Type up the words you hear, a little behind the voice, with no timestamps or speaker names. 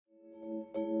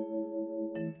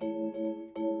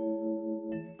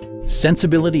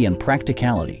Sensibility and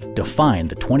practicality define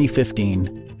the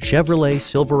 2015 Chevrolet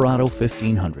Silverado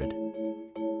 1500.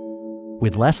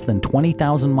 With less than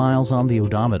 20,000 miles on the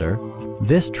odometer,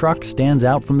 this truck stands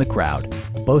out from the crowd,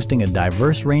 boasting a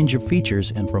diverse range of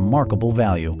features and remarkable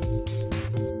value.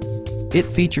 It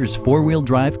features four-wheel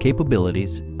drive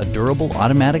capabilities, a durable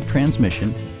automatic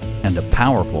transmission, and a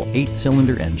powerful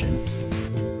 8-cylinder engine.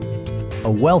 A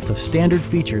wealth of standard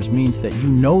features means that you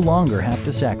no longer have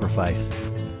to sacrifice,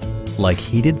 like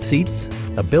heated seats,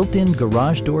 a built-in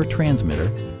garage door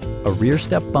transmitter, a rear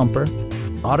step bumper,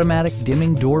 automatic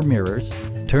dimming door mirrors,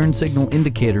 turn signal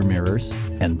indicator mirrors,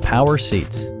 and power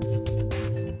seats.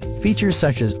 Features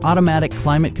such as automatic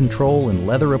climate control and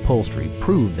leather upholstery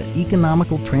prove that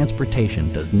economical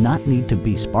transportation does not need to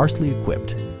be sparsely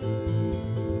equipped.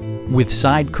 With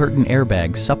side curtain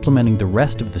airbags supplementing the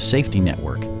rest of the safety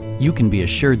network, you can be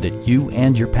assured that you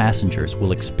and your passengers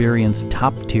will experience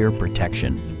top-tier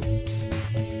protection.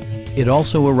 It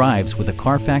also arrives with a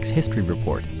Carfax history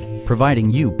report, providing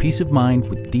you peace of mind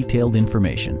with detailed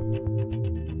information.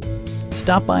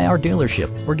 Stop by our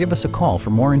dealership or give us a call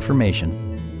for more information.